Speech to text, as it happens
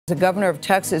The governor of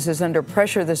Texas is under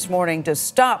pressure this morning to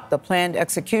stop the planned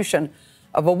execution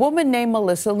of a woman named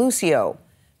Melissa Lucio.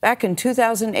 Back in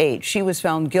 2008, she was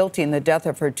found guilty in the death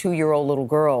of her 2-year-old little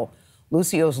girl.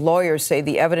 Lucio's lawyers say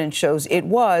the evidence shows it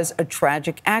was a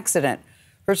tragic accident.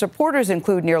 Her supporters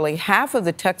include nearly half of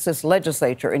the Texas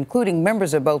legislature, including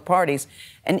members of both parties,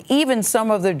 and even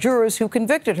some of the jurors who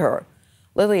convicted her.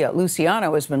 Lilia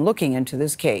Luciano has been looking into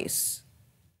this case.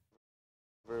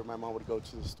 My mom would go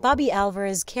to the store. Bobby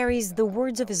Alvarez carries the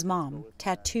words of his mom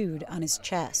tattooed on his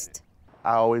chest.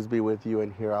 I'll always be with you,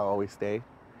 and here I'll always stay.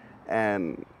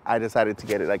 And I decided to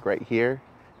get it like right here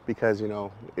because, you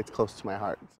know, it's close to my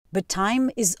heart. But time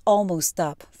is almost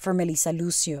up for Melissa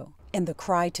Lucio, and the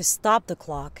cry to stop the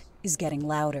clock is getting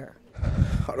louder.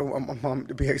 I don't want my mom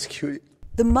to be executed.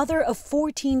 The mother of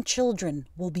 14 children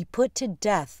will be put to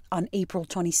death on April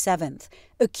 27th,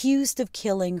 accused of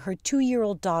killing her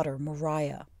 2-year-old daughter,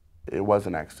 Mariah. It was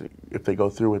an accident. If they go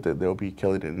through with it, they'll be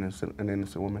killing an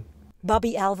innocent woman.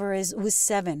 Bobby Alvarez was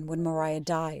 7 when Mariah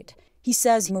died. He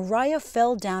says Mariah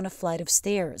fell down a flight of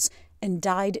stairs and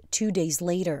died 2 days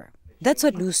later. That's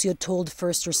what Lucio told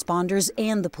first responders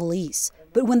and the police.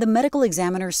 But when the medical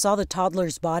examiner saw the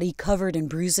toddler's body covered in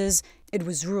bruises, it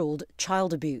was ruled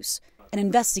child abuse. And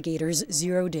investigators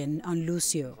zeroed in on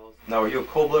Lucio. Now, were you a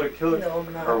cold-blooded killer? No,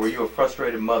 I'm not. Or were you a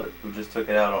frustrated mother who just took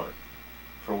it out on her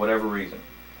for whatever reason?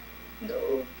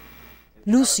 No.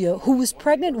 Lucio, who was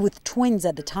pregnant with twins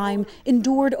at the time,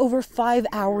 endured over 5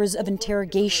 hours of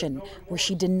interrogation where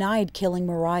she denied killing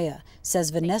Mariah,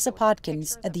 says Vanessa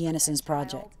Podkins at the Innocence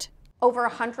Project. Over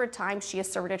 100 times she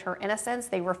asserted her innocence.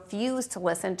 They refused to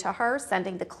listen to her,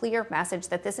 sending the clear message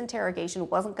that this interrogation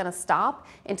wasn't going to stop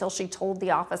until she told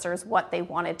the officers what they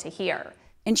wanted to hear.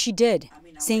 And she did,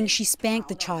 saying she spanked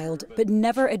the child, but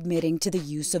never admitting to the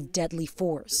use of deadly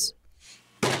force.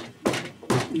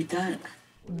 You done.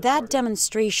 That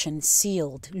demonstration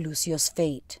sealed Lucio's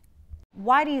fate.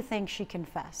 Why do you think she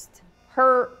confessed?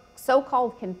 Her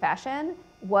so-called confession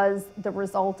was the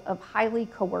result of highly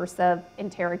coercive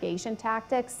interrogation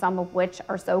tactics, some of which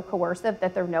are so coercive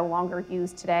that they're no longer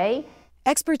used today.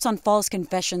 Experts on false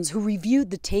confessions who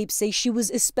reviewed the tape say she was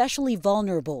especially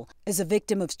vulnerable as a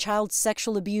victim of child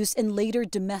sexual abuse and later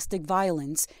domestic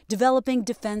violence, developing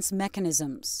defense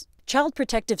mechanisms. Child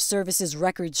Protective Services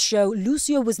records show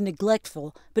Lucio was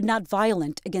neglectful but not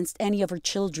violent against any of her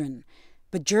children.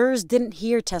 But jurors didn't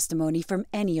hear testimony from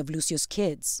any of Lucio's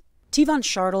kids. Tivon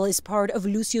Shartle is part of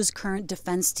Lucio's current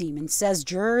defense team and says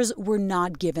jurors were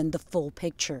not given the full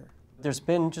picture. There's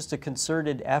been just a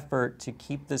concerted effort to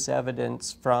keep this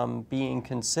evidence from being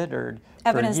considered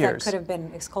Evidence for years. that could have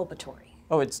been exculpatory.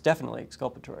 Oh, it's definitely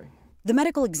exculpatory. The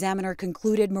medical examiner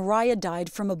concluded Mariah died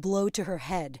from a blow to her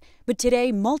head. But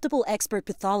today, multiple expert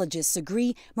pathologists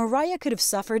agree Mariah could have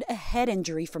suffered a head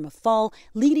injury from a fall,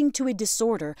 leading to a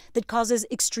disorder that causes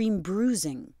extreme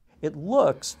bruising. It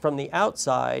looks from the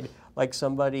outside like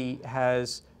somebody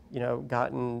has,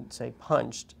 gotten, say,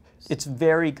 punched. It's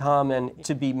very common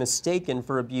to be mistaken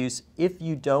for abuse if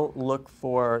you don't look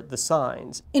for the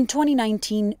signs. In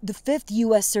 2019, the 5th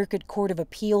U.S. Circuit Court of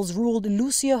Appeals ruled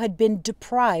Lucio had been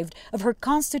deprived of her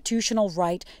constitutional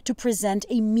right to present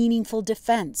a meaningful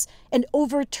defense and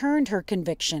overturned her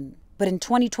conviction. But in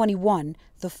 2021,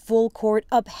 the full court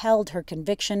upheld her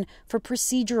conviction for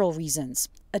procedural reasons,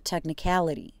 a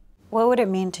technicality. What would it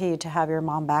mean to you to have your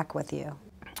mom back with you?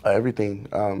 Everything.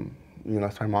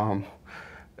 That's my mom.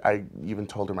 I even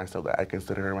told her myself that I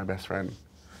consider her my best friend.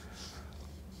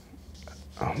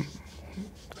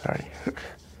 Sorry.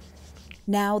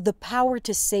 Now, the power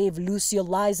to save Lucio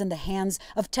lies in the hands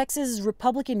of Texas's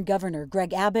Republican Governor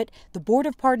Greg Abbott, the Board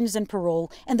of Pardons and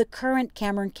Parole, and the current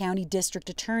Cameron County District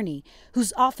Attorney,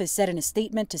 whose office said in a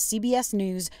statement to CBS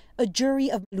News, a jury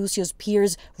of Lucio's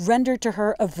peers rendered to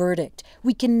her a verdict.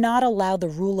 We cannot allow the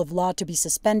rule of law to be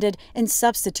suspended and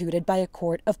substituted by a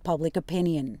court of public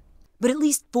opinion. But at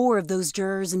least 4 of those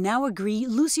jurors now agree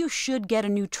Lucio should get a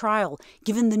new trial,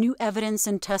 given the new evidence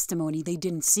and testimony they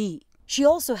didn't see. She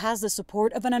also has the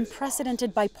support of an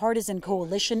unprecedented bipartisan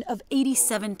coalition of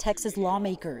 87 Texas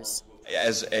lawmakers.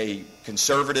 As a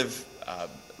conservative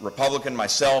Republican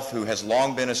myself, who has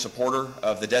long been a supporter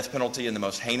of the death penalty in the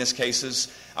most heinous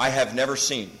cases, I have never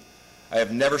seen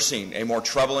a more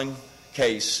troubling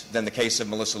case than the case of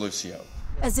Melissa Lucio.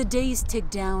 As the days tick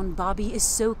down, Bobby is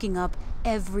soaking up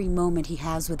every moment he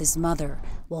has with his mother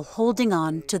while holding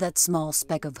on to that small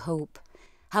speck of hope.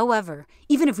 However,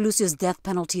 even if Lucio's death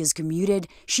penalty is commuted,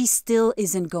 she still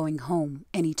isn't going home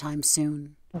anytime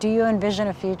soon. Do you envision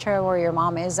a future where your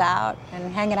mom is out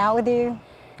and hanging out with you?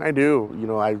 I do.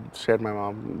 I shared my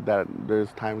mom that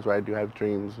there's times where I do have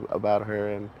dreams about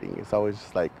her, and it's always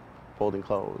just like folding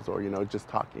clothes or, just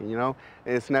talking,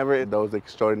 It's never those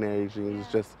extraordinary things,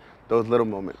 it's just those little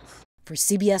moments. For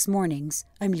CBS Mornings,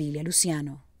 I'm Lilia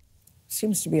Luciano.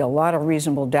 Seems to be a lot of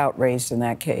reasonable doubt raised in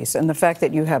that case. And the fact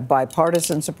that you have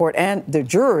bipartisan support and the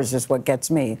jurors is what gets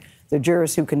me. The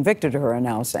jurors who convicted her are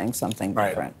now saying something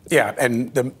different. Yeah,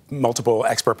 and the multiple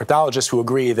expert pathologists who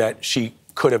agree that she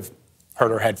could have hurt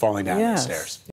her head falling down the stairs.